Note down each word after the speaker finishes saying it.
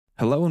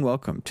Hello and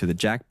welcome to the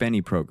Jack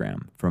Benny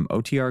program from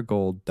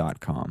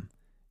OTRGold.com.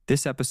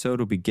 This episode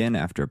will begin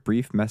after a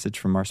brief message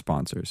from our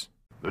sponsors.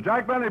 The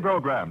Jack Benny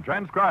program,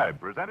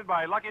 transcribed, presented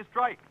by Lucky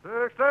Strike.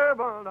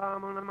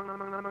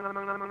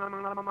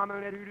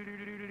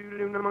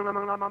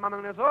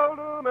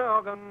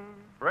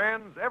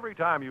 Friends, every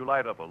time you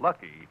light up a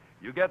Lucky,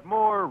 you get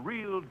more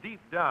real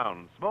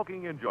deep-down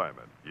smoking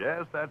enjoyment.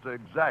 Yes, that's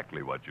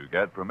exactly what you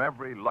get from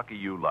every Lucky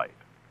you light.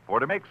 For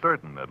to make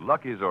certain that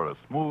Luckies are a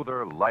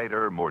smoother,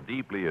 lighter, more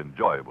deeply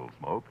enjoyable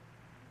smoke,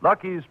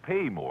 Luckies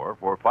pay more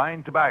for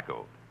fine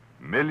tobacco,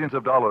 millions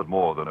of dollars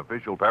more than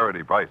official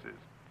parity prices.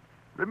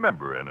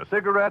 Remember, in a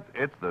cigarette,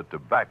 it's the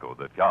tobacco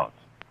that counts.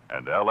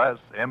 And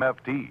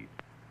LSMFT,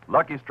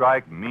 Lucky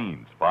Strike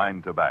means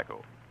fine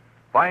tobacco.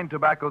 Fine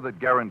tobacco that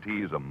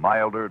guarantees a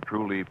milder,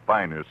 truly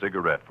finer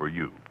cigarette for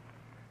you.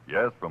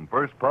 Yes, from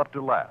first puff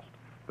to last,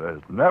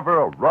 there's never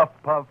a rough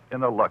puff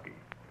in a Lucky.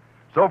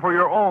 So for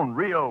your own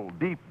real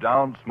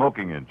deep-down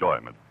smoking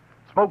enjoyment,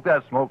 smoke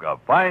that smoke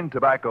of fine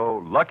tobacco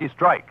Lucky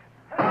Strike.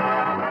 The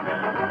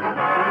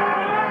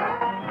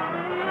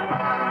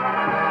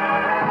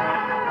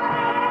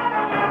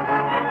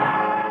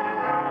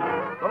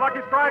Lucky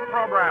Strike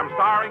program,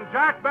 starring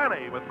Jack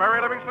Benny, with Mary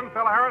Livingston,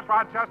 Phil Harris,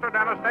 Rochester,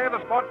 Dennis Day, the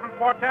Sportsman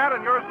Quartet,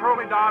 and yours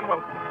truly, Don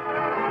Wilson.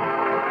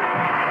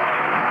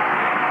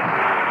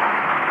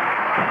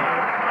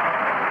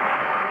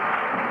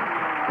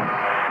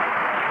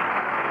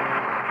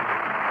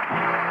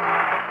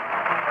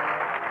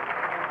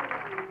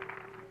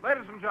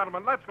 Ladies and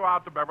gentlemen, let's go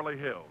out to Beverly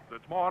Hills.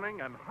 It's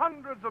morning, and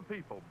hundreds of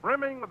people,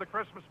 brimming with the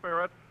Christmas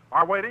spirit,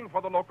 are waiting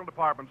for the local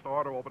department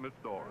store to open its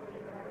doors.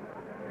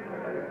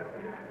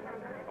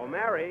 Oh,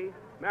 Mary.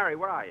 Mary,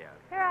 where are you?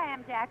 Here I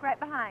am, Jack, right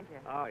behind you.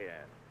 Oh,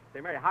 yes.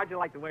 Say, Mary, how'd you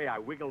like the way I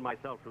wiggled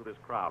myself through this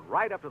crowd,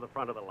 right up to the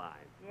front of the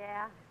line?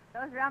 Yeah,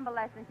 those rumble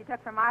lessons you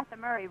took from Martha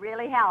Murray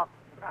really helped.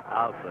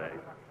 I'll say.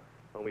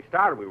 When we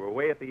started, we were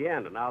way at the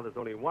end, and now there's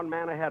only one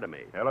man ahead of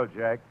me. Hello,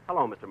 Jack.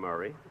 Hello, Mr.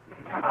 Murray.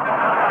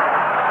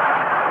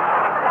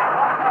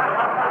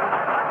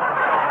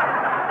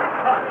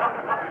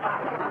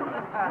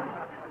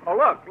 Oh,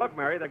 look,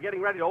 Mary, they're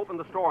getting ready to open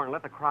the store and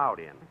let the crowd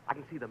in. I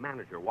can see the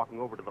manager walking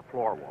over to the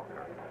floor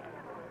walker.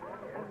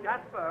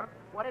 Jasper,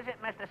 what is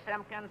it, Mr.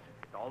 Simpkins?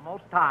 It's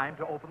almost time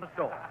to open the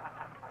store.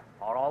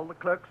 Are all the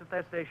clerks at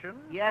their stations?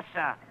 Yes,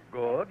 sir.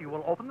 Good. You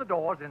will open the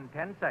doors in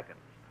 10 seconds.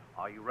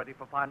 Are you ready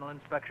for final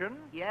inspection?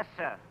 Yes,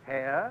 sir.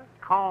 Hair?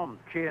 Combed.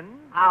 Chin?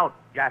 Out.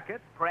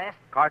 Jacket? Pressed.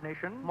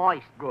 Carnation?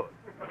 Moist. Good.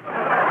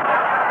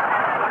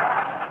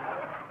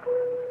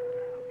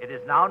 It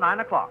is now 9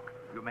 o'clock.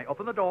 You may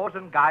open the doors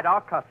and guide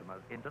our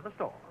customers into the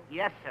store.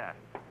 Yes, sir.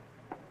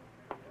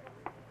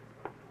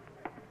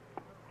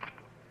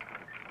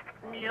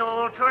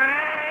 Mule train!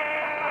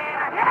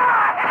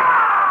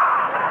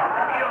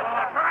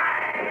 Mule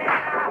train!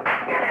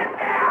 Get in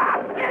there!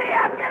 Giddy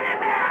up! Get in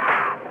there!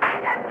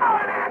 Get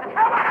going there!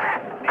 Come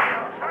on!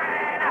 Mule train!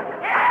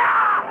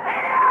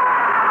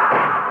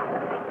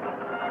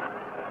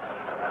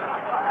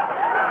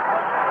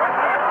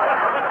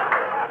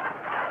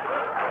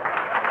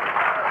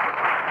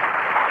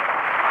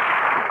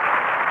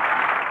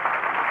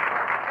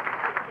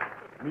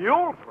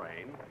 Mule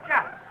train?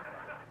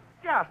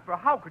 Jasper,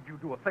 how could you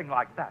do a thing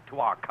like that to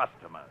our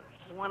customers?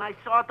 When I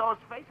saw those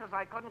faces,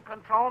 I couldn't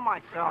control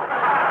myself.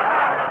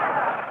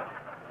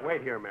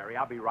 Wait here, Mary.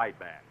 I'll be right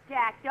back.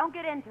 Jack, don't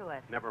get into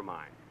it. Never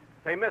mind.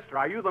 Say, mister,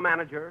 are you the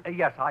manager?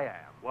 Yes, I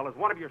am. Well, as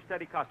one of your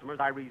steady customers,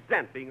 I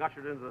resent being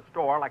ushered into the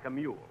store like a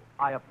mule.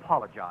 I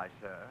apologize,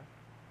 sir.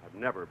 I've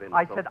never been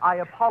I so... said I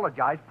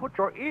apologize. Put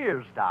your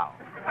ears down.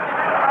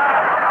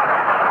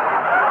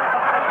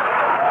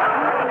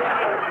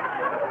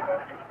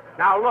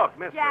 Now, look,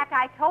 mister... Jack,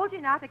 I told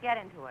you not to get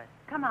into it.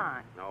 Come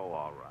on. Oh,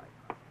 all right.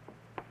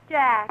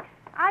 Jack,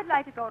 I'd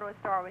like to go to a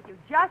store with you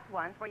just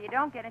once where you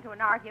don't get into an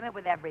argument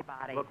with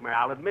everybody. Look, Mary,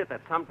 I'll admit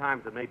that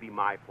sometimes it may be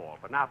my fault,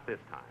 but not this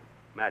time.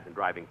 Imagine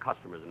driving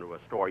customers into a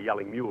store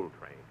yelling mule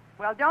train.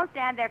 Well, don't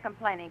stand there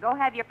complaining. Go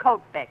have your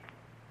coat fixed.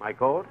 My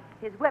coat?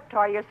 His whip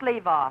tore your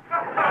sleeve off. Oh,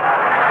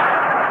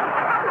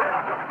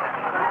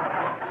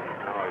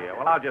 yeah.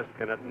 Well, I'll just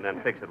pin it and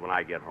then fix it when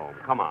I get home.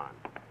 Come on.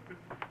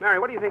 Mary,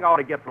 what do you think I ought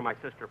to get for my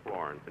sister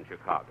Florence in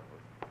Chicago?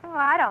 Oh,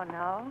 I don't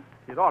know.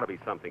 It ought to be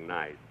something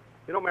nice.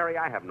 You know, Mary,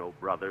 I have no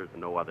brothers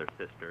and no other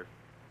sister.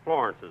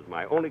 Florence is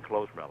my only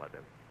close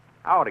relative.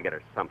 I ought to get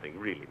her something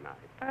really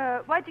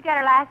nice. What'd you get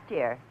her last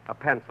year? A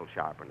pencil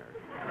sharpener.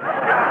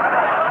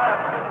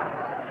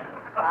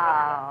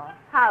 Oh,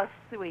 how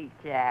sweet,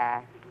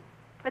 Jack.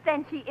 But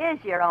then she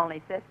is your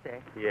only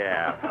sister.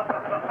 Yeah.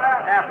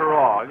 After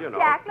all, you know.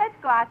 Jack, let's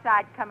go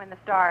outside and come in the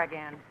store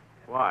again.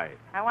 Why?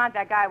 I want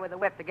that guy with the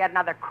whip to get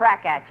another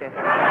crack at you.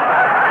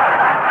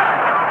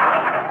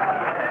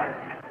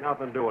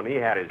 Nothing doing. He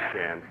had his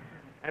chance.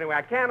 Anyway,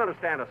 I can't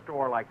understand a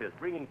store like this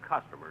bringing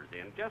customers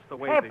in just the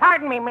way Hey,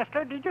 pardon me,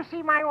 mister. Did you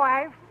see my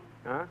wife?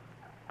 Huh?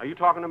 Are you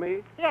talking to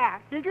me? Yeah.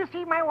 Did you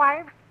see my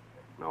wife?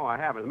 No, I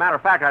haven't. As a matter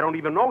of fact, I don't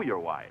even know your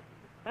wife.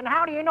 Then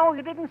how do you know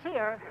you didn't see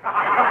her?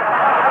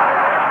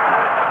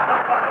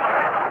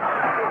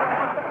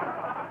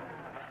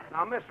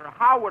 Now, mister,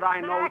 how would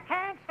I know? I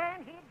can't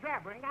stand here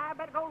jabbering. I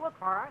better go look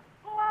for her.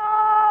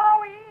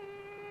 Chloe!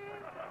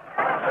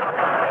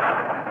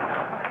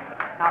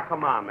 Now,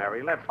 come on,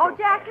 Mary, let's Oh, go.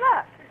 Jack,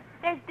 look.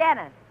 There's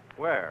Dennis.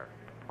 Where?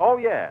 Oh,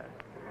 yes.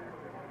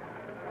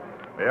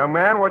 Hey, young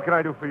man, what can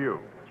I do for you?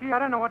 Gee, I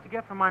don't know what to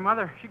get for my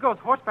mother. She goes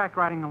horseback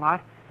riding a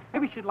lot.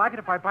 Maybe she'd like it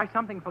if I buy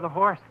something for the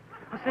horse.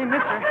 Well, say,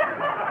 mister,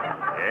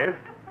 Yes?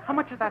 how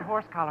much is that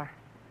horse collar?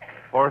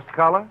 Horse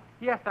collar?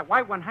 Yes, that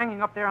white one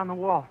hanging up there on the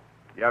wall.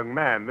 Young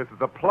man, this is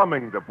the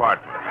plumbing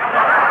department.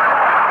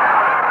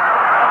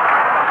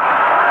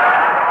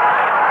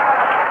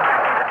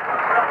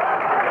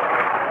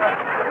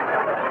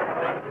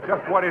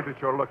 Just what is it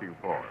you're looking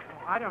for?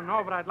 I don't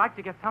know, but I'd like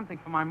to get something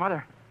for my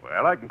mother.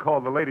 Well, I can call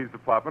the ladies'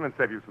 department and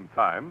save you some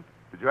time.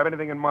 Did you have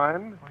anything in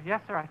mind? Well, yes,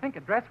 sir. I think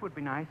a dress would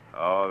be nice.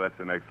 Oh, that's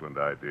an excellent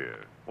idea.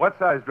 What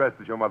size dress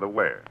does your mother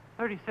wear?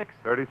 36.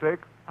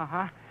 36?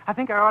 Uh-huh. I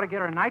think I ought to get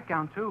her a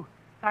nightgown, too.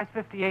 Size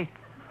 58.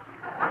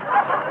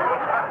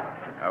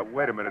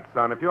 Wait a minute,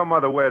 son. If your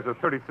mother wears a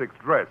 36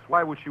 dress,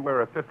 why would she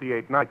wear a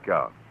 58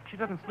 nightgown? She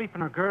doesn't sleep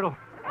in her girdle.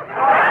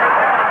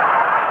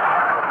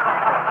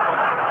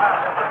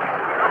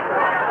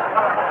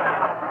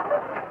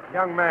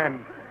 Young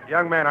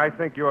man, I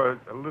think you're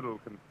a little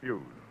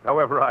confused.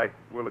 However, I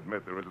will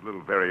admit there is a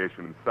little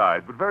variation in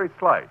size, but very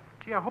slight.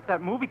 Gee, I hope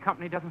that movie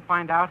company doesn't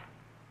find out.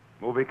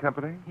 Movie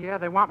company? Yeah,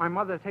 they want my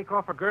mother to take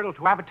off her girdle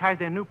to advertise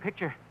their new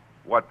picture,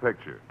 What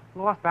picture?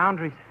 Lost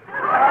Boundaries.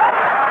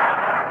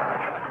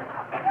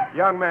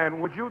 Young man,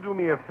 would you do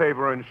me a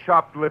favor and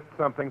shoplift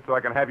something so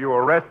I can have you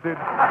arrested?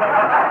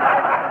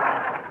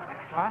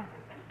 What?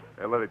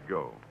 Let it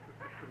go.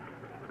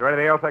 Is there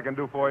anything else I can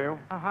do for you?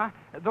 Uh-huh.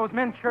 Those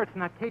men's shirts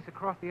in that case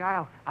across the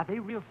aisle, are they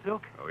real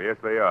silk? Oh, yes,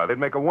 they are. They'd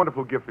make a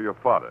wonderful gift for your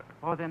father.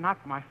 Oh, they're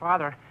not for my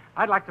father.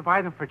 I'd like to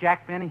buy them for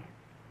Jack Benny.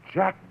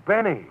 Jack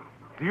Benny.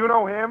 Do you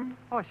know him?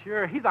 Oh,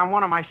 sure. He's on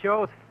one of my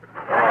shows.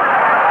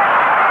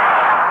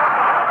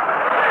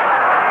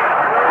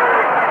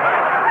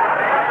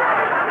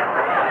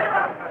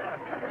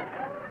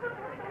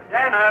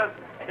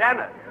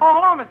 Dennis. Oh,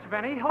 hello, Mr.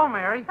 Benny. Hello,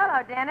 Mary.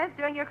 Hello, Dennis.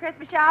 Doing your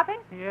Christmas shopping?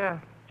 Yeah.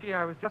 Gee,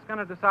 I was just going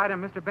to decide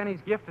on Mr. Benny's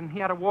gift, and he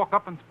had to walk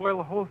up and spoil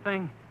the whole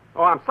thing.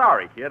 Oh, I'm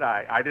sorry, kid.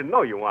 I didn't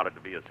know you wanted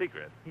to be a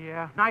secret.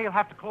 Yeah. Now you'll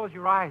have to close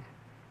your eyes.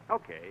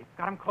 Okay.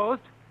 Got 'em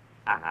closed?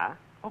 Uh-huh.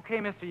 Okay,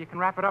 mister, you can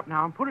wrap it up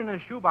now and put it in a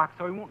shoebox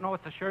so he won't know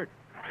it's a shirt.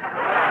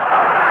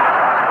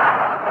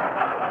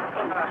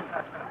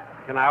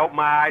 Can I open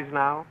my eyes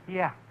now?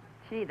 Yeah.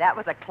 Gee, that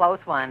was a close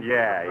one.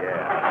 Yeah.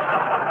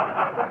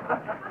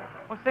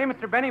 Well, say,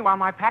 Mr. Benny, while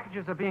my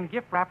packages are being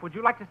gift wrapped, would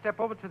you like to step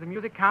over to the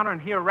music counter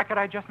and hear a record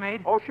I just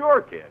made? Oh,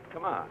 sure, kid.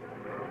 Come on.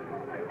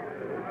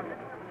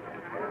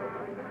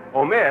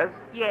 Oh, miss,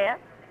 Yes?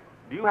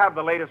 do you have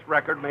the latest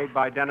record made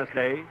by Dennis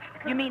Day?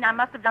 You mean I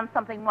must have done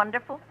something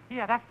wonderful?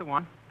 Yeah, that's the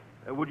one.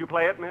 Would you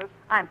play it, miss?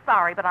 I'm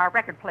sorry, but our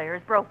record player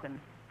is broken.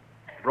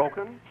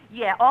 Broken?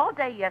 Yeah, all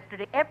day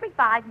yesterday, every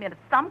 5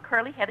 minutes, some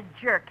curly-headed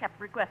jerk kept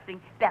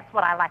requesting, "That's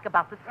what I like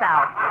about the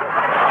South."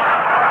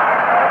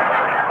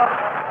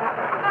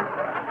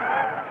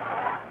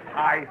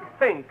 I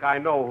think I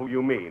know who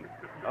you mean.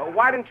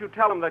 Why didn't you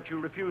tell him that you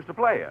refused to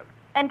play it?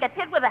 And get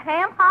hit with a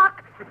ham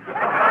hock?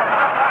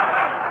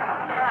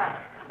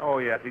 Oh,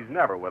 yes, he's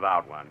never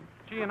without one.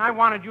 Gee, and I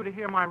wanted you to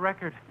hear my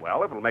record.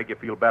 Well, if it'll make you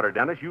feel better,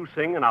 Dennis, you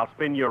sing and I'll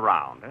spin you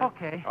around. Eh?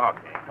 Okay.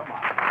 Okay, come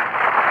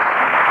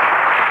on.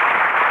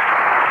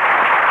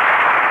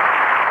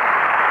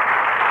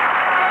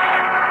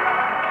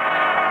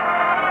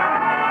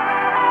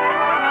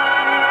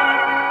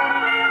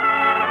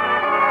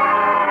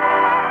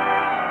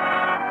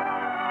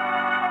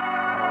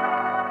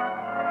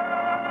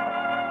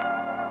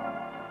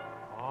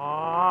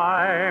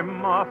 I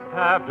must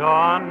have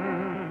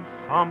done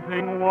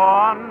something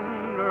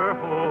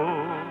wonderful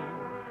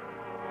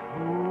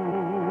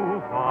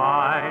to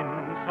find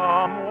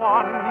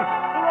someone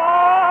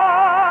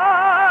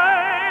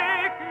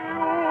like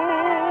you.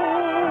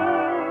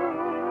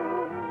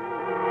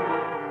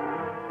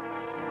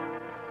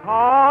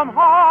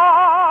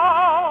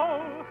 Somehow,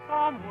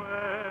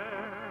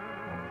 somewhere,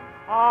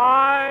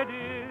 I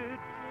did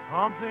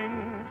something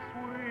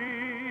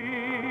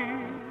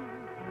sweet,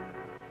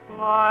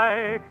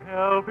 like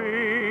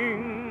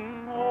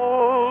helping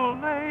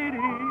old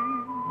ladies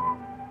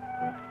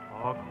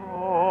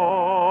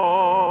across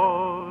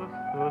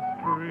the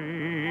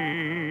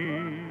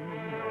street.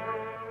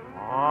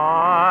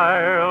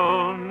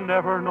 I'll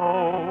never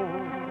know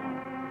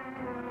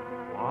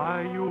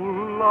why you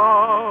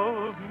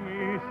love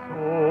me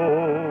so.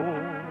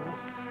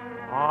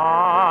 I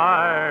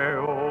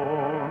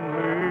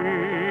only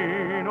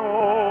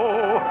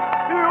know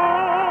you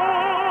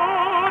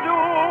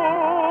do.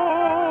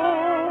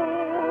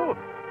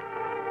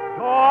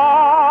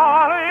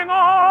 Darling,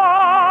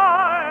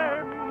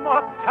 I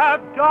must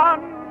have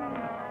done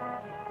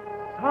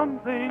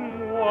something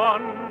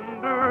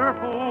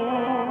wonderful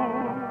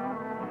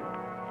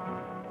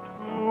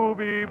to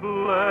be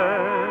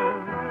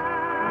blessed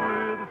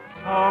with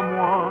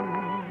someone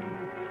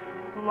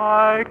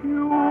like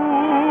you.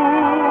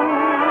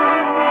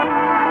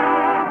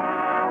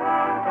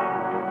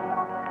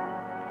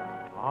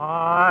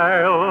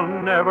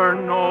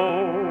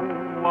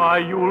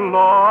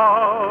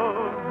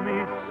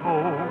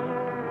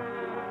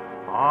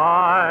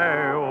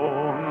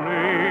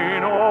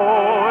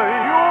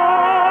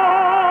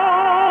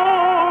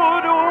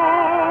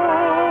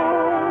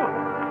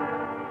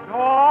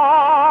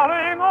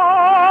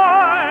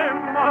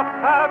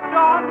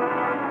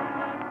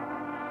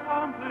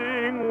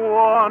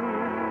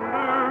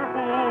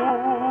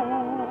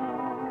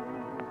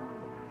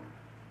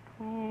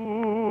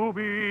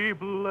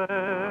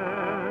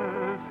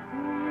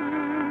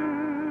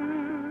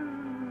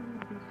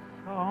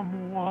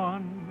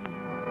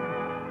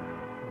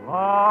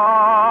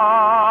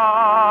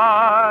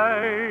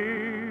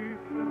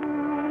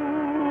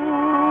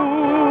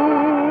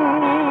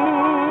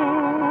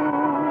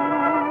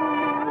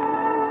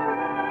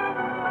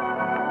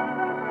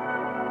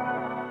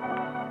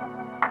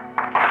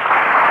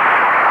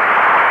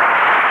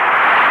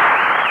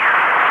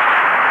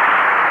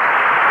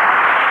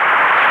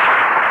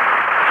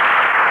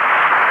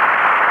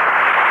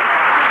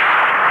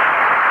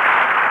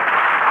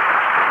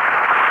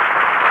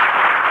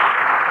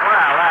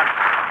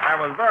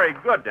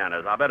 good,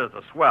 Dennis. I bet it's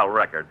a swell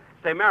record.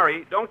 Say,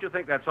 Mary, don't you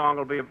think that song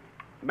will be...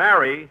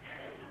 Mary?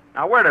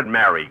 Now, where did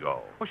Mary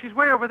go? Well, she's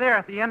way over there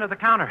at the end of the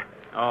counter.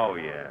 Oh,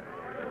 yeah.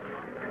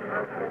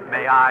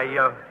 May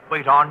I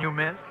wait on you,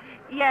 miss?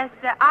 Yes,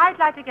 I'd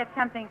like to get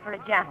something for a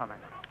gentleman.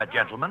 A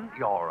gentleman?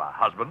 Your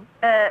husband?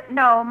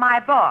 No, my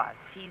boss.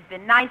 He's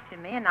been nice to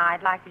me, and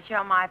I'd like to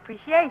show my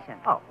appreciation.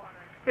 Oh,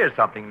 here's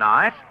something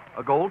nice.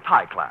 A gold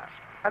tie clasp.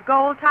 A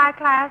gold tie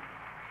clasp?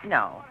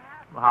 No.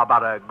 Well, how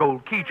about a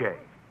gold keychain?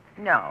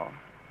 No.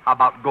 How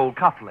about gold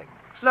cufflinks?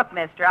 Look,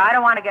 mister, I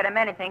don't want to get him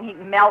anything he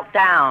can melt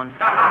down.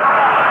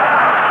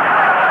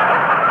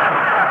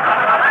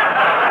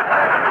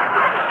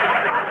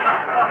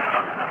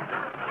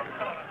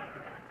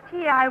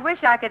 Gee, I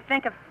wish I could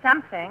think of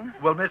something.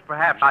 Well, miss,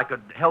 perhaps I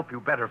could help you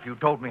better if you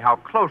told me how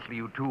closely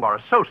you two are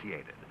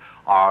associated.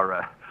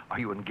 Are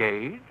you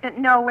engaged?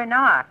 No, we're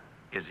not.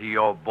 Is he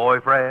your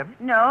boyfriend?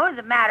 No, as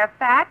a matter of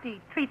fact, he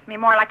treats me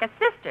more like a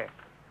sister.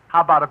 How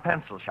about a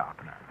pencil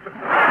sharpener?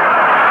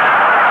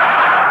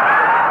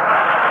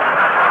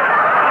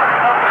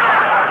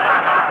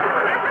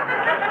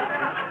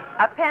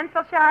 A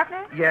pencil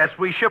sharpener? Yes,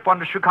 we ship one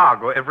to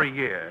Chicago every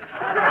year.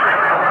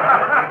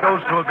 It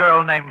goes to a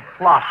girl named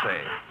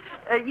Flossie.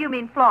 You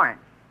mean Florence?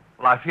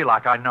 Well, I feel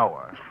like I know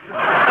her.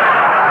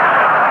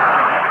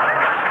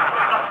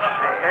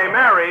 Hey,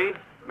 Mary.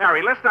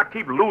 Mary, let's not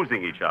keep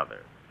losing each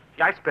other.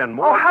 I spend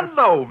more... Oh,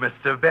 hello,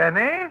 Mr.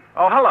 Benny.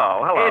 Oh,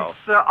 hello.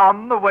 It's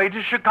on the way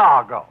to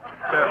Chicago.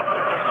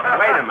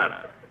 Wait a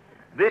minute.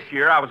 This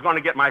year, I was going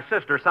to get my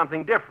sister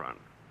something different.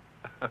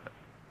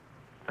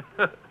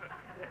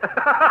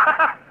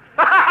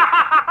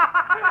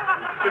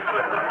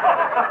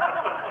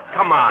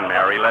 Come on,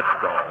 Mary, let's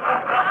go.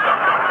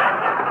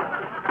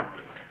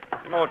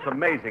 You know, it's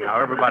amazing how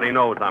everybody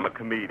knows I'm a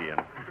comedian.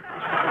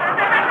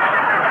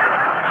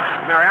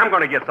 Mary, I'm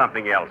going to get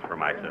something else for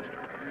my sister.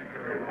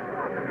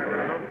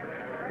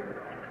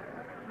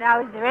 Now,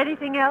 is there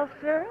anything else,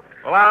 sir?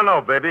 Well, I don't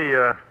know, baby.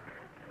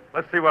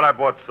 Let's see what I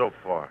bought so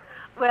far.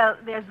 Well,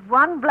 there's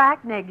one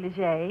black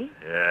negligee.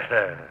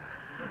 Yeah.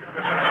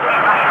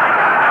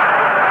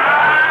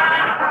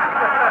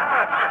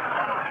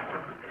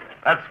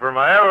 That's for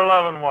my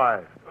ever-loving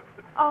wife.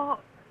 Oh,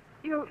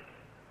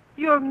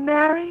 you're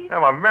married?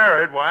 Am I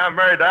married? Why, I'm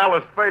married to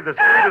Alice Faye, the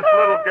sweetest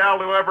little gal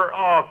who ever...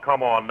 Oh,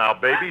 come on now,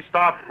 baby.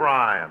 Stop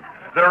crying.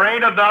 There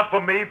ain't enough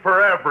of me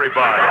for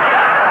everybody.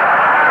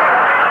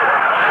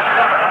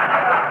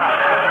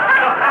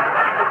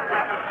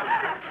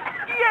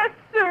 Yes,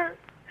 sir.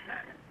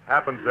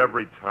 Happens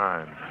every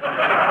time.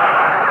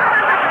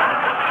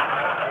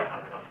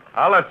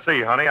 Let's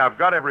see, honey. I've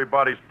got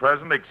everybody's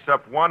present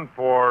except one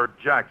for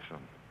Jackson.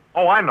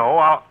 Oh, I know.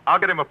 I'll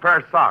get him a pair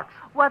of socks.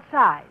 What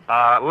size?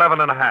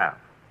 11 and a half.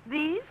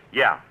 These?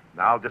 Yeah.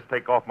 Now I'll just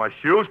take off my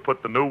shoes,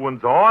 put the new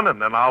ones on,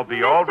 and then I'll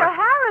be all Mr.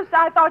 Harris,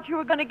 I thought you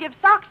were going to give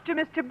socks to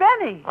Mr.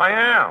 Benny. I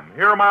am.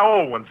 Here are my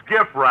old ones.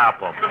 Gift wrap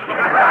them.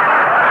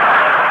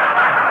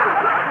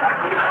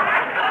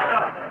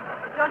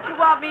 Don't you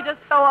want me to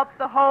sew up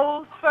the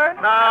holes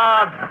first?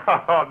 No.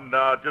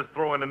 Just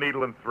throw in a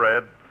needle and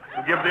thread.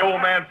 And give the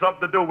old man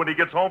something to do when he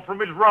gets home from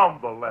his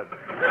rumble lesson.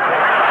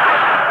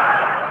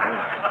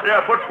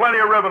 Yeah, put plenty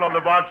of ribbon on the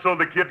box so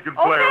the kid can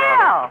play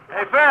around.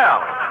 Hey, Phil.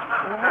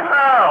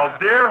 Well,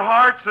 dear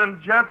hearts and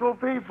gentle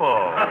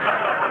people.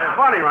 It's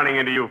funny running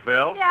into you,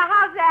 Phil. Yeah,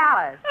 how's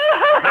Alice?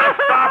 Now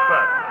stop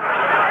it.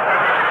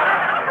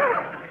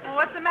 Well,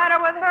 what's the matter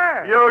with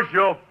her?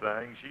 Usual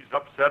thing. She's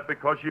upset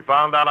because she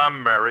found out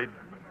I'm married.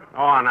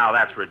 Oh, now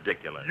that's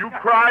ridiculous. You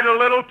cried a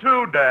little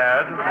too,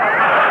 Dad.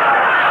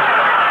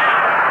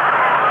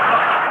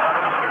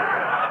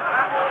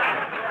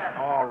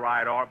 All right.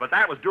 But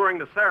that was during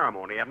the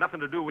ceremony. It had nothing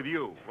to do with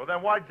you. Well,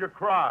 then why'd you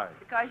cry?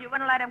 Because you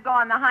wouldn't let him go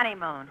on the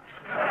honeymoon.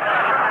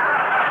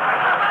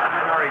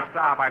 Mary,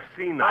 stop. I've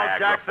seen Now, Niagara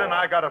Jackson,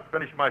 Falls. I got to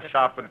finish my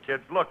shopping,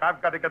 kids. Look,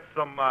 I've got to get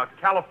some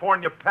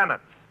California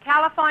pennants.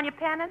 California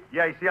pennants?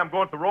 Yeah, you see, I'm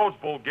going to the Rose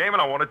Bowl game,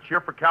 and I want to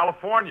cheer for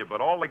California, but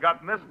all they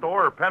got in this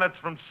store are pennants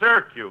from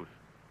Syracuse.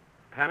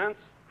 Pennants?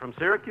 From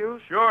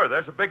Syracuse? Sure,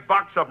 there's a big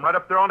box of them right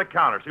up there on the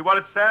counter. See what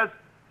it says?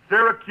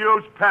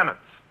 Syracuse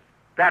pennants.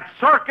 That's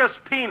circus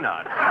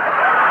peanuts.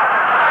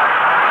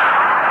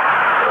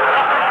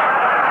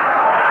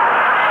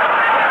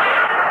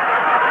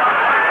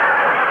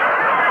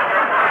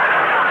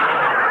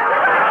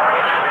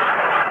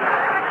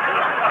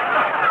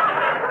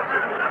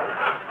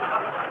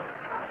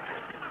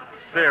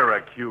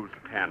 Syracuse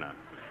pennants.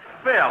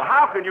 Phil,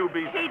 how can you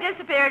be... He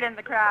disappeared in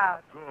the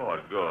crowd.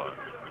 Good.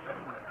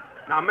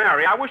 Now,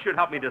 Mary, I wish you'd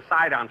help me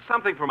decide on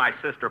something for my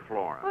sister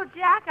Florence. Well,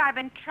 Jack, I've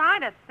been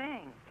trying to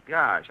think.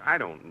 Gosh, I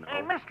don't know.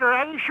 Hey, mister,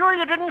 are you sure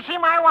you didn't see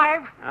my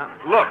wife?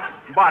 Look,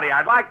 buddy,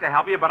 I'd like to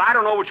help you, but I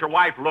don't know what your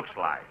wife looks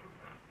like.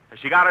 Has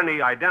she got any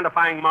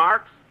identifying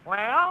marks?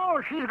 Well,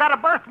 she's got a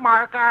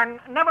birthmark on...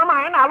 Never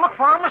mind, I'll look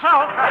for her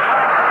myself.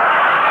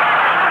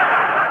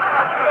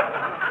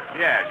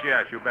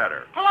 Yes, you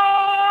better. Chloe!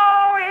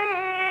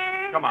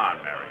 Come on,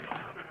 Mary.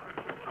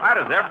 Why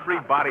does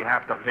everybody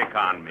have to pick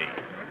on me?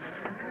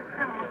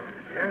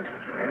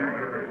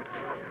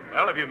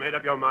 Well, have you made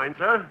up your mind,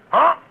 sir?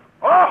 Huh?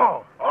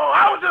 Oh,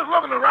 I was just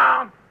looking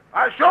around.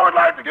 I sure would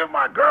like to give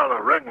my girl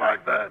a ring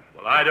like that.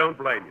 Well, I don't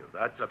blame you.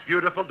 That's a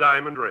beautiful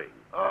diamond ring.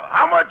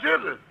 How much is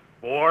it?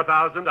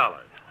 $4,000.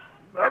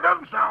 That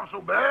doesn't sound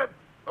so bad.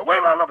 Wait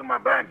till I look at my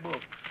bank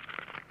book.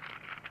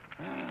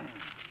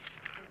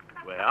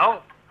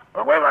 Well?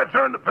 Wait till I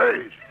turn the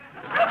page.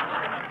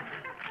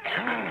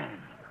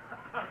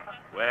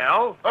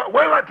 Well?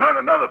 Wait till I turn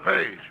another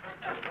page.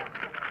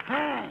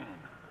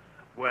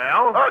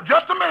 Well?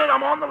 Just a minute.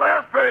 I'm on the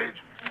last page.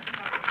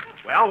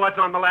 Well, what's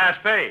on the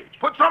last page?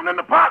 Put something in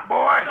the pot,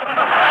 boy.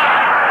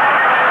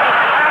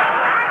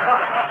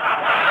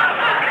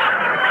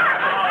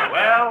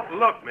 Well,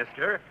 look,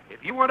 mister.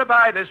 If you want to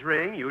buy this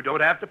ring, you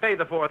don't have to pay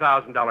the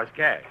 $4,000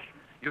 cash.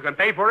 You can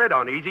pay for it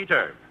on easy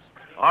terms.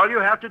 All you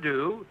have to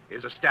do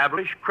is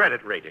establish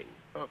credit rating.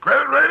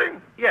 Credit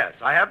rating? Yes,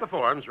 I have the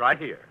forms right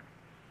here.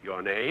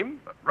 Your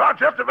name?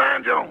 Rochester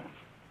Van Jones.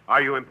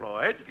 Are you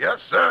employed? Yes,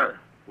 sir.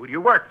 Who do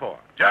you work for?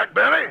 Jack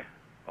Benny.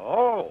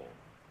 Oh.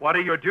 What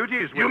are your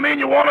duties with... You mean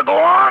you want to go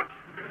on?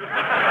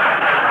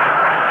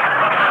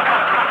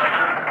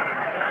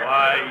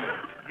 Why,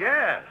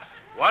 yes.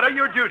 What are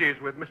your duties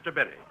with Mr.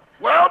 Benny?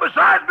 Well,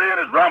 besides being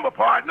his rumble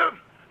partner,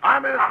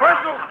 I'm his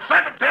personal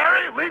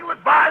secretary, legal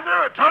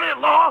advisor, attorney at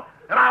law,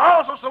 and I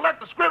also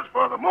select the scripts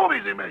for the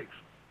movies he makes.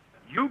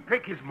 You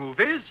pick his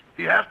movies?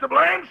 He has to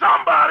blame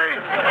somebody.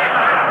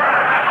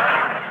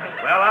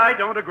 Well, I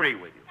don't agree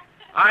with you.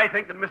 I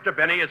think that Mr.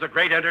 Benny is a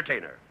great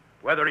entertainer,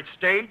 whether it's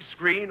stage,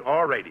 screen,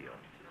 or radio.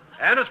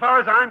 And as far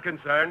as I'm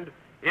concerned,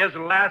 his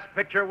last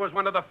picture was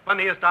one of the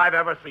funniest I've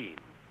ever seen.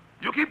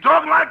 You keep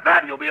talking like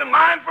that, and you'll be in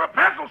line for a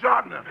pencil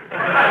sharpener.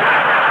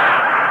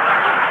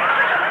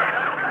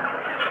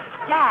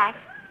 Jack,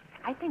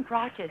 I think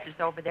Rochester's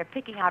over there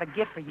picking out a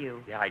gift for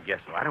you. Yeah, I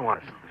guess so. I don't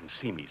want him to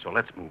see me, so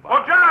let's move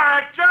on. Oh,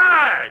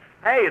 Jack!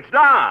 Hey, it's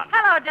Don.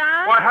 Hello,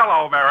 Don. Why,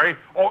 hello, Mary.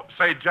 Oh,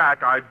 say,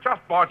 Jack, I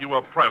just bought you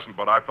a present,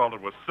 but I felt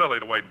it was silly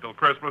to wait until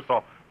Christmas,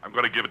 so I'm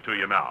going to give it to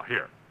you now.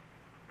 Here.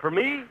 For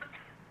me?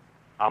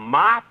 A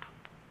mop?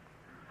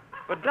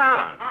 But,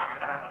 Don,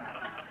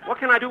 what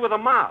can I do with a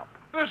mop?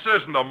 This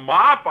isn't a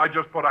mop. I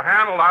just put a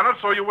handle on it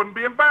so you wouldn't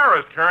be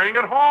embarrassed carrying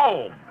it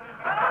home.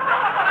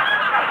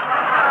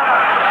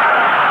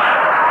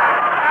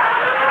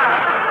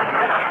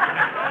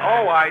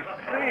 Oh, I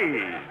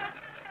see.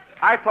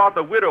 I thought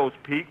the widow's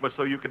peak was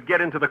so you could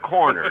get into the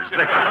corners.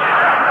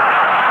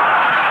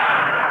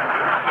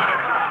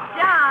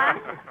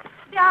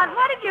 John,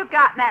 what have you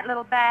got in that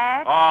little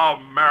bag? Oh,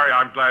 Mary,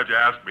 I'm glad you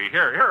asked me.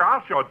 Here,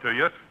 I'll show it to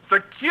you. It's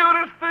the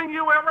cutest thing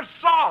you ever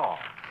saw.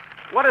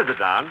 What is it,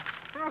 Don?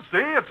 Well, see,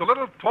 it's a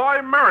little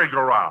toy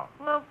merry-go-round.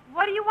 Well,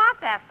 what do you want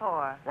that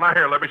for? Well, now,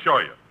 here, let me show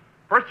you.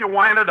 First, you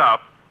wind it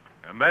up,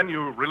 and then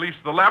you release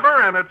the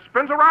lever, and it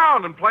spins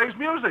around and plays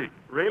music.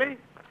 Really?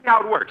 See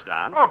how it works,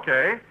 Don.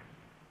 Okay.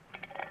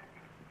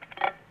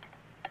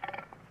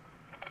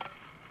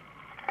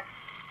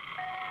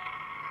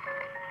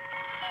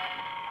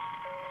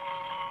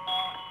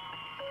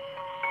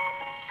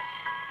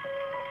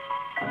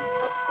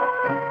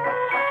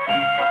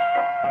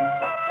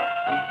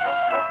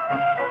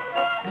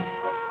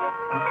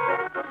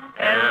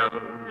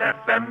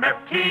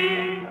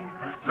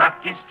 LSMFT,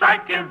 Lucky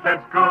Strike is as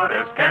good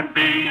as can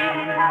be.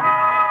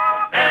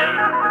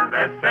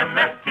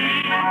 LSMFT,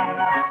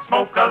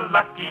 smoke a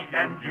Lucky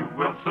and you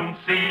will soon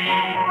see.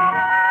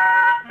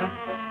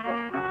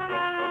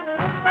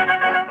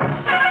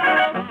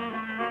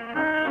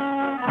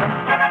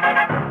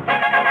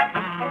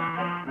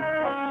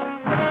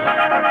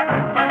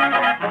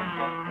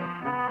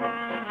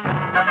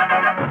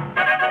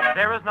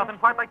 There is nothing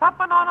quite like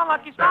popping on a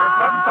Lucky Strike.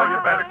 There's nothing, so you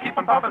better keep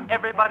on popping.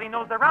 Everybody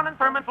knows they're round and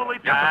firm and fully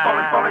Yes, sir,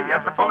 fully, fully,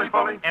 yes, sir, fully,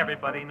 fully.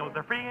 Everybody knows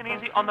they're free and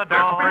easy on the They're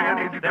door. so free and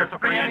easy, they're so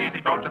free and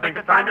easy. Don't you think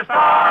it's time you're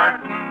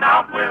starting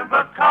out with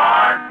a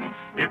card?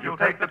 If you'll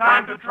take the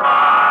time to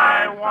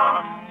try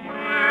one,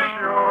 we're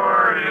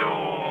sure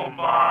you'll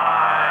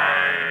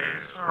buy.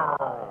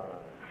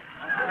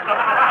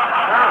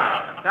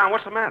 Don,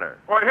 what's the matter?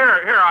 Well, here,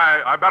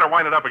 I better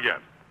wind it up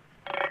again.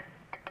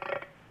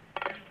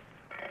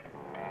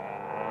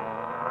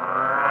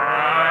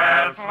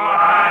 Let's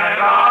ride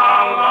a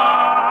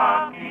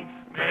Lucky,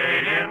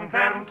 made in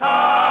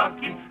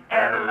Kentucky,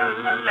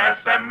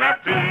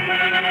 LSMFT,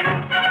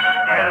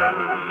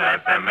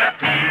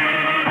 LSMFT,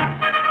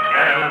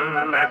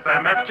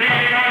 LSMFT.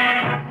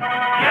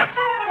 Yes,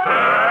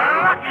 sir,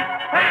 Lucky,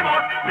 pay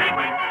more, need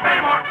we pay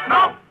more?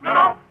 No, no,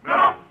 no,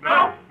 no,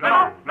 no,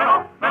 no, no,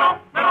 no,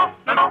 no,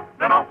 no,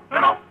 no, no,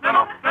 no, no,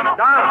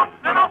 no,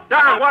 no, no,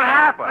 Don, what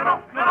happened?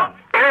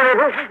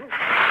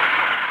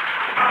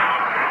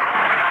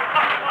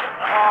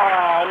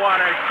 Oh, what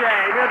a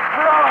shame. It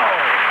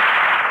broke.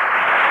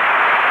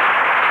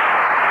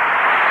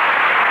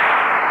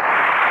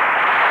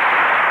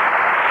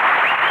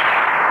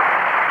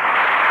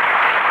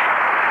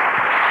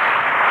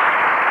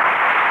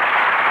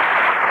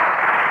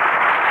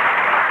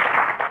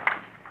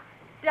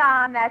 Don,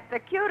 Don. That's the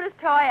cutest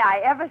toy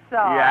I ever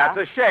saw. Yeah,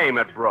 it's a shame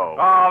it broke.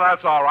 Oh,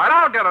 that's all right.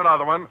 I'll get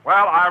another one.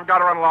 Well, I've got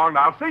to run along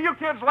now. See you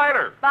kids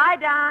later. Bye,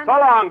 Don. So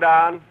long,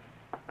 Don.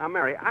 Now,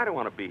 Mary, I don't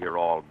want to be here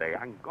all day.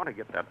 I'm going to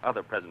get that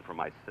other present for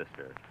my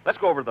sister. Let's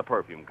go over to the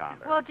perfume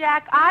counter. Well,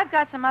 Jack, I've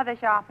got some other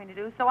shopping to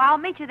do, so I'll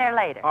meet you there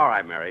later. All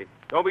right, Mary.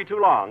 Don't be too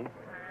long.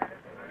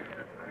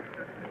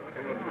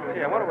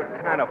 Yeah, I wonder what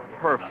kind of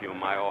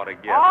perfume I ought to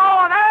get.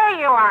 Oh, there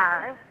you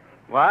are.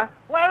 What?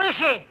 Where is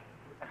she?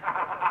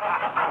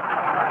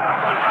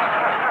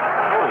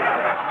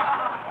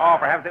 Oh,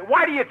 for heaven's sake.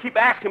 Why do you keep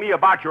asking me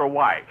about your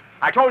wife?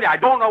 I told you I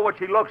don't know what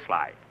she looks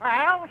like.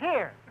 Well,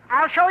 here.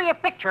 I'll show you a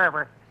picture of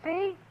her.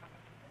 See?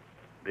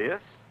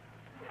 This?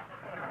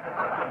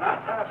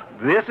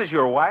 This is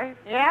your wife?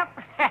 Yep.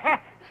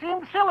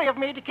 Seems silly of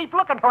me to keep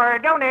looking for her,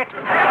 don't it?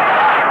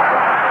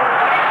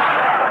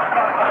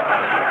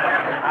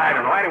 I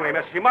don't know. Anyway,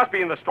 miss, she must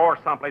be in the store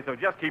someplace, so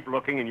just keep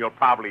looking and you'll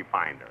probably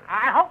find her.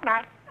 I hope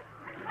not.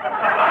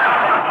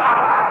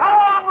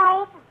 Hello,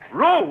 Rube.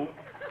 Rube?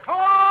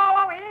 Hello.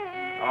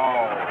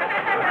 Oh.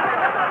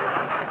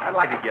 I'd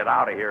like to get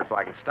out of here so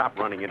I can stop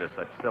running into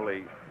such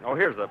silly... Oh,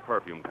 here's the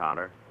perfume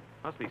counter.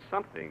 Must be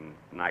something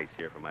nice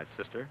here for my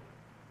sister.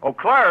 Oh,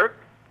 clerk!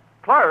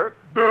 Clerk!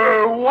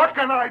 What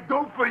can I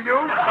do for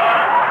you?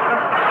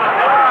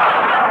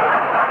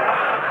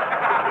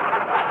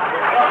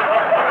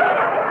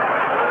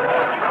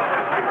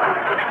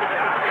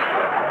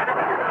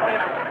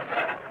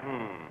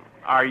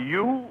 Are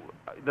you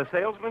the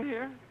salesman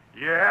here?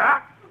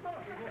 Yeah?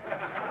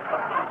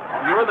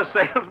 You're the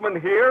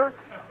salesman here?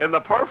 In the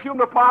perfume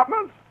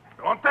department?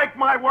 Don't take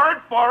my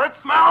word for it.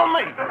 Smell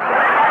me.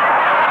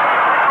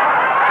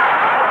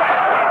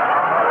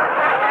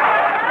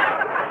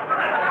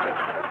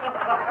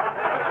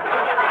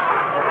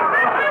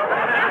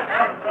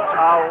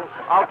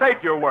 I'll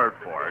take your word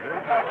for it.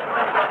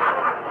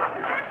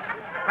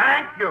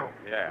 Thank you.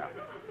 Yeah.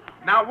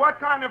 Now, what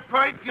kind of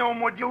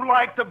perfume would you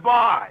like to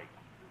buy?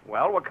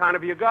 Well, what kind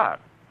have you got?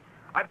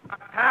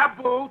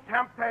 Taboo,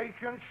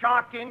 temptation,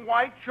 shocking,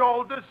 white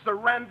shoulders,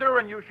 surrender,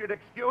 and you should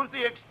excuse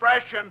the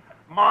expression,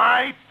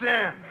 my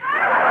sin.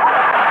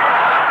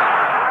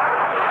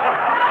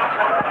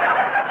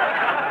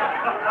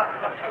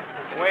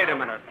 Wait a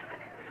minute.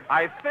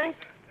 I think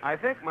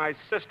my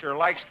sister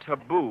likes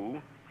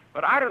taboo,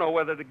 but I don't know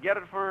whether to get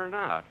it for her or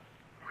not.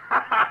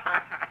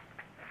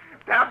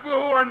 Taboo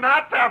or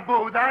not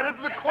taboo, that is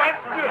the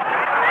question.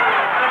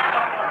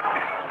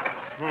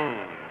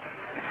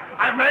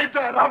 I made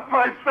that up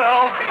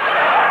myself.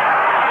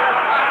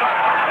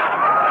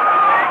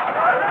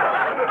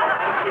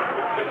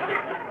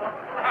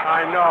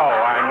 I know.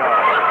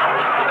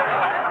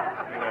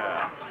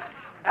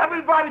 Yeah.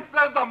 Everybody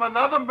says I'm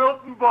another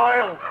Milton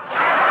Boyle.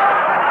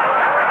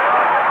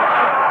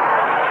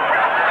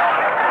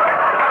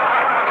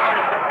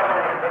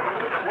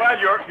 Well,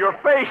 your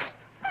face...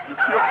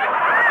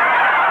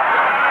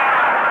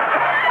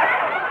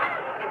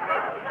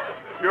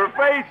 Your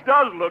face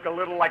does look a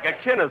little like a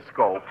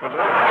kinescope.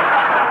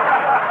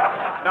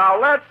 Now,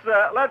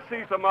 let's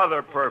see some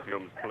other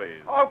perfumes,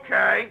 please.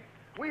 Okay.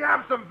 We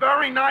have some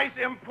very nice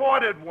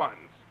imported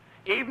ones.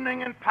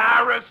 Evening in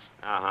Paris.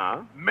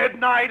 Uh-huh.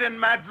 Midnight in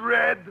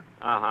Madrid.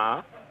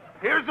 Uh-huh.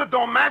 Here's a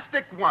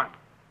domestic one.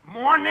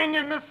 Morning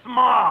in the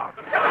smog.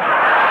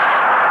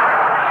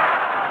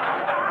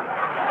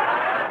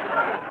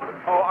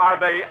 Oh, are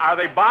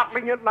they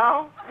bottling it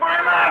now?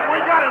 Why not? We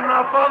got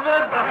enough of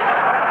it.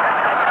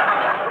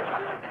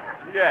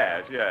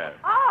 Yes.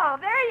 Oh,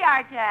 there you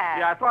are, Jack.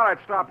 Yeah, I thought I'd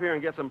stop here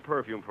and get some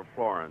perfume for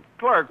Florence.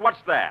 Clerk,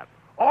 what's that?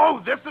 Oh,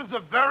 this is a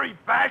very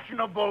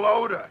fashionable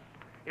odor.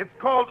 It's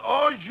called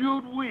Eau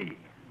Jus d'Huile.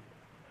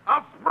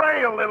 I'll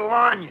spray a little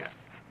on you.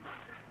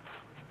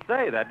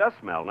 Say, that does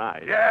smell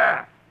nice.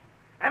 Yeah.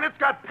 And it's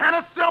got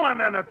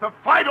penicillin in it to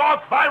fight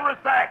off virus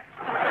X.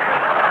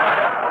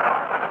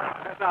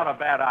 That's not a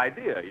bad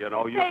idea, you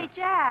know. Say,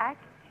 Jack,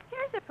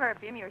 here's a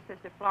perfume your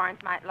sister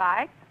Florence might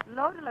like.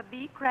 L'eau de la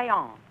vie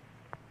crayon.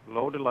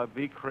 L'eau de la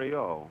vie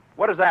créole.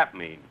 What does that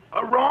mean?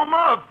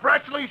 Aroma of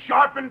freshly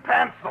sharpened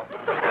pencil.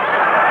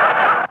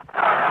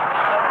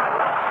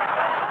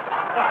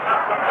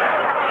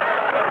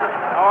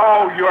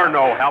 Oh, you're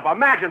no help.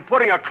 Imagine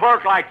putting a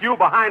clerk like you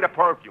behind a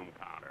perfume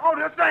counter. Oh,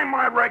 this ain't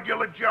my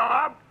regular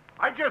job.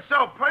 I just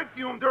sell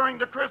perfume during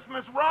the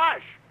Christmas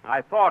rush.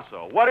 I thought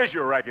so. What is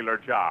your regular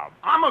job?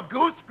 I'm a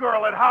goose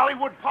girl at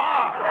Hollywood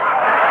Park.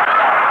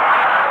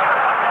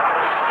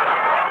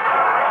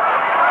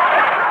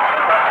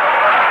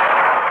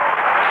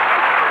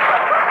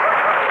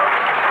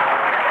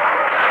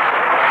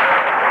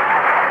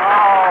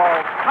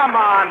 Oh, come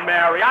on,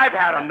 Mary. I've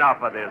had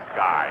enough of this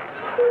guy.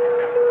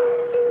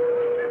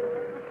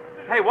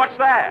 Hey, what's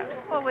that?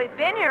 Well, we've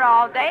been here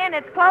all day, and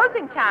it's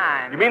closing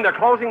time. You mean they're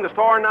closing the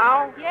store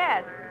now?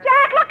 Yes.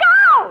 Jack, look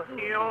out!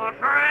 You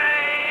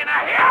train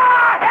here!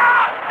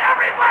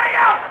 Everybody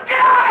else! Get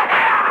out of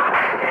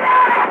here! Get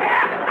out of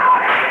here!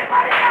 Out,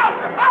 everybody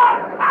else!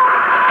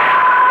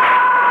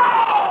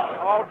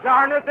 Oh,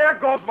 darn it. There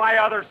goes my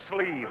other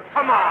sleeve.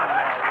 Come on,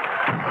 Mary.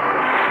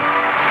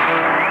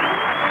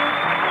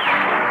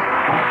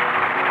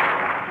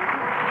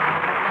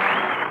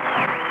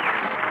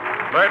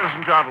 Ladies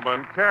and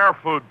gentlemen, Care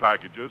food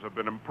packages have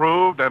been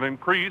improved and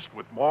increased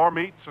with more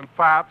meats and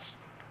fats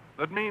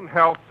that mean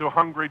health to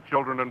hungry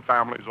children and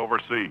families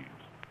overseas.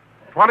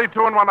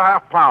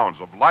 22.5 pounds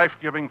of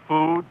life-giving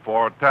food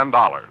for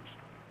 $10.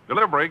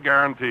 Delivery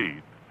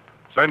guaranteed.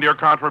 Send your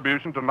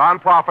contribution to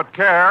nonprofit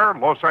Care,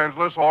 Los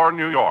Angeles or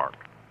New York.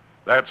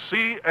 That's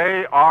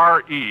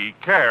C-A-R-E,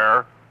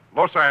 Care,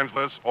 Los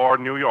Angeles or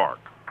New York.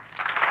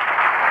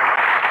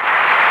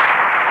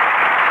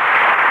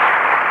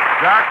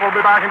 Jack will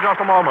be back in just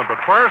a moment, but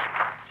first...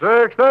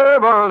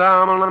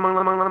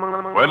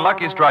 When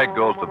Lucky Strike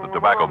goes to the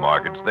tobacco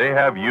markets, they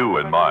have you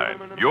in mind,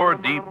 your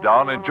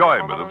deep-down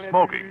enjoyment of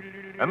smoking.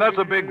 And that's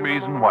a big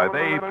reason why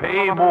they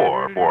pay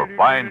more for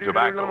fine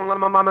tobacco.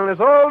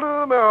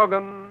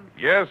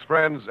 Yes,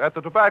 friends, at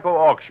the tobacco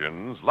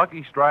auctions,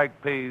 Lucky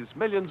Strike pays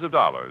millions of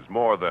dollars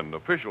more than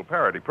official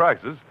parity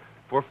prices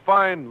for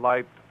fine,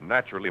 light,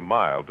 naturally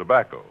mild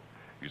tobacco.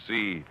 You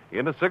see,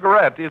 in a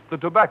cigarette, it's the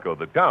tobacco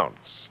that counts.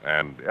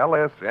 And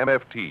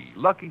LSMFT,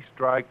 Lucky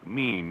Strike,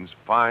 means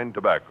fine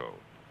tobacco.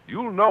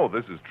 You'll know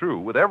this is true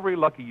with every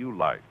Lucky you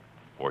light.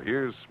 For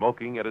here's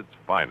smoking at its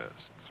finest.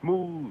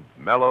 Smooth,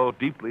 mellow,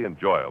 deeply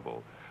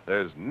enjoyable.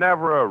 There's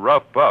never a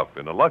rough puff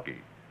in a Lucky.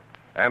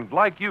 And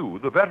like you,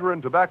 the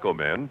veteran tobacco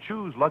men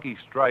choose Lucky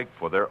Strike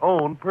for their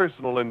own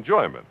personal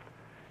enjoyment.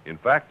 In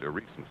fact, a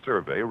recent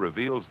survey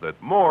reveals that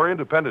more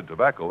independent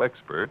tobacco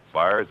experts,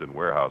 buyers and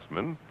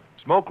warehousemen,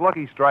 smoke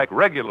Lucky Strike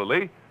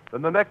regularly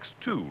than the next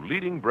two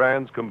leading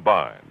brands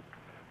combined.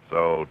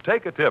 So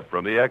take a tip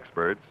from the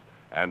experts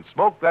and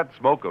smoke that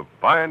smoke of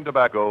fine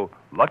tobacco,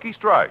 Lucky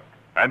Strike.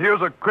 And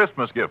here's a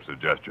Christmas gift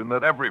suggestion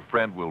that every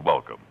friend will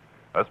welcome.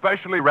 A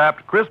specially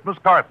wrapped Christmas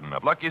carton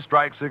of Lucky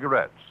Strike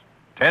cigarettes.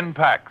 10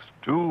 packs,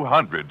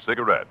 200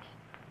 cigarettes.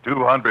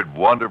 200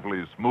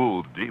 wonderfully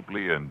smooth,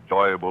 deeply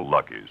enjoyable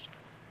Luckies.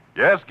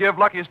 Yes, give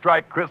Lucky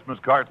Strike Christmas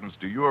cartons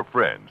to your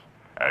friends.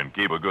 And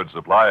keep a good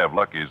supply of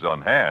Luckies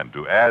on hand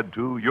to add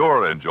to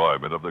your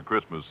enjoyment of the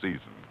Christmas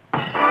season.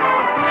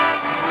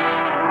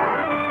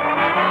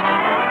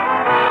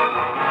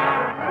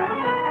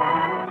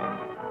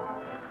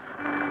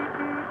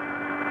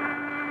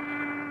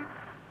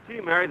 Gee,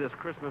 Mary, this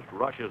Christmas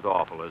rush is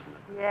awful, isn't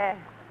it? Yeah.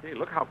 Gee,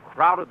 look how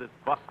crowded this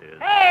bus is.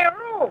 Hey,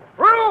 Roof!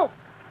 Roof!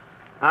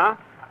 Huh?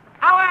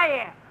 How are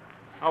you?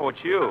 Oh,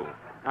 it's you.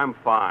 I'm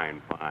fine.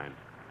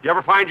 You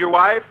ever find your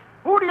wife?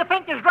 Who do you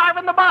think is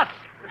driving the bus?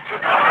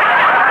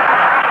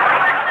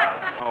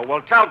 Oh,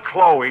 well, tell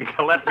Chloe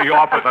to let me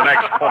off at the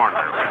next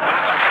corner.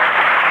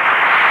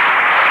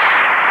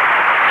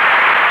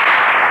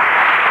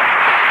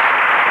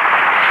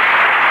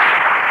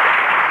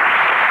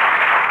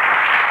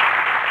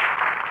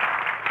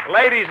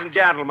 Ladies and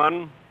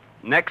gentlemen,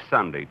 next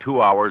Sunday,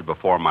 2 hours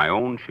before my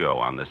own show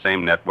on the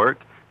same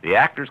network, the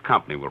Actors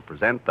Company will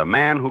present The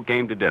Man Who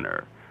Came to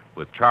Dinner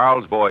with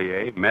Charles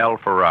Boyer, Mel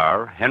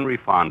Ferrar, Henry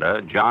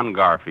Fonda, John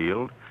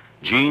Garfield,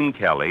 Gene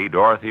Kelly,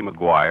 Dorothy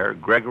McGuire,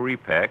 Gregory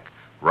Peck,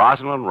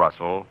 Rosalind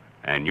Russell,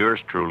 and yours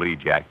truly,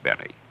 Jack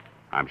Benny.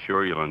 I'm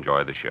sure you'll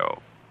enjoy the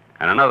show.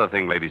 And another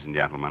thing, ladies and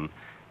gentlemen,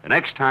 the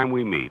next time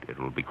we meet, it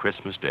will be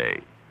Christmas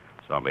Day.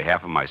 So on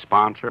behalf of my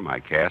sponsor, my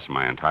cast, and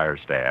my entire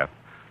staff,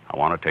 I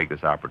want to take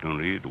this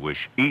opportunity to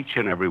wish each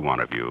and every one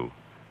of you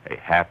a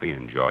happy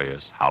and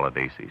joyous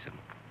holiday season.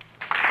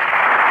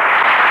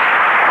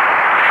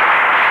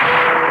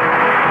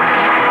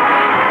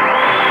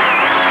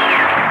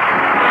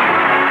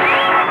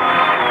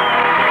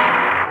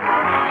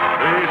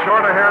 Be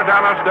sure to hear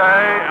Dennis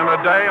Day and a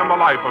day in the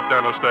life of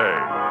Dennis Day.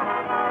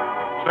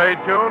 Stay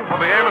tuned for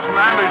the Amos and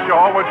Andy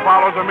Show, which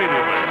follows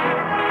immediately.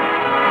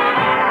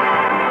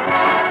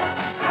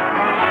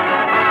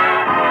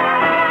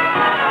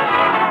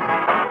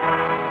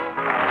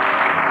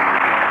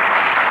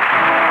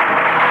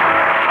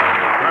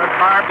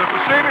 This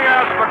is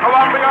CBS, the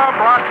Columbia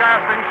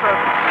Broadcasting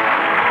System.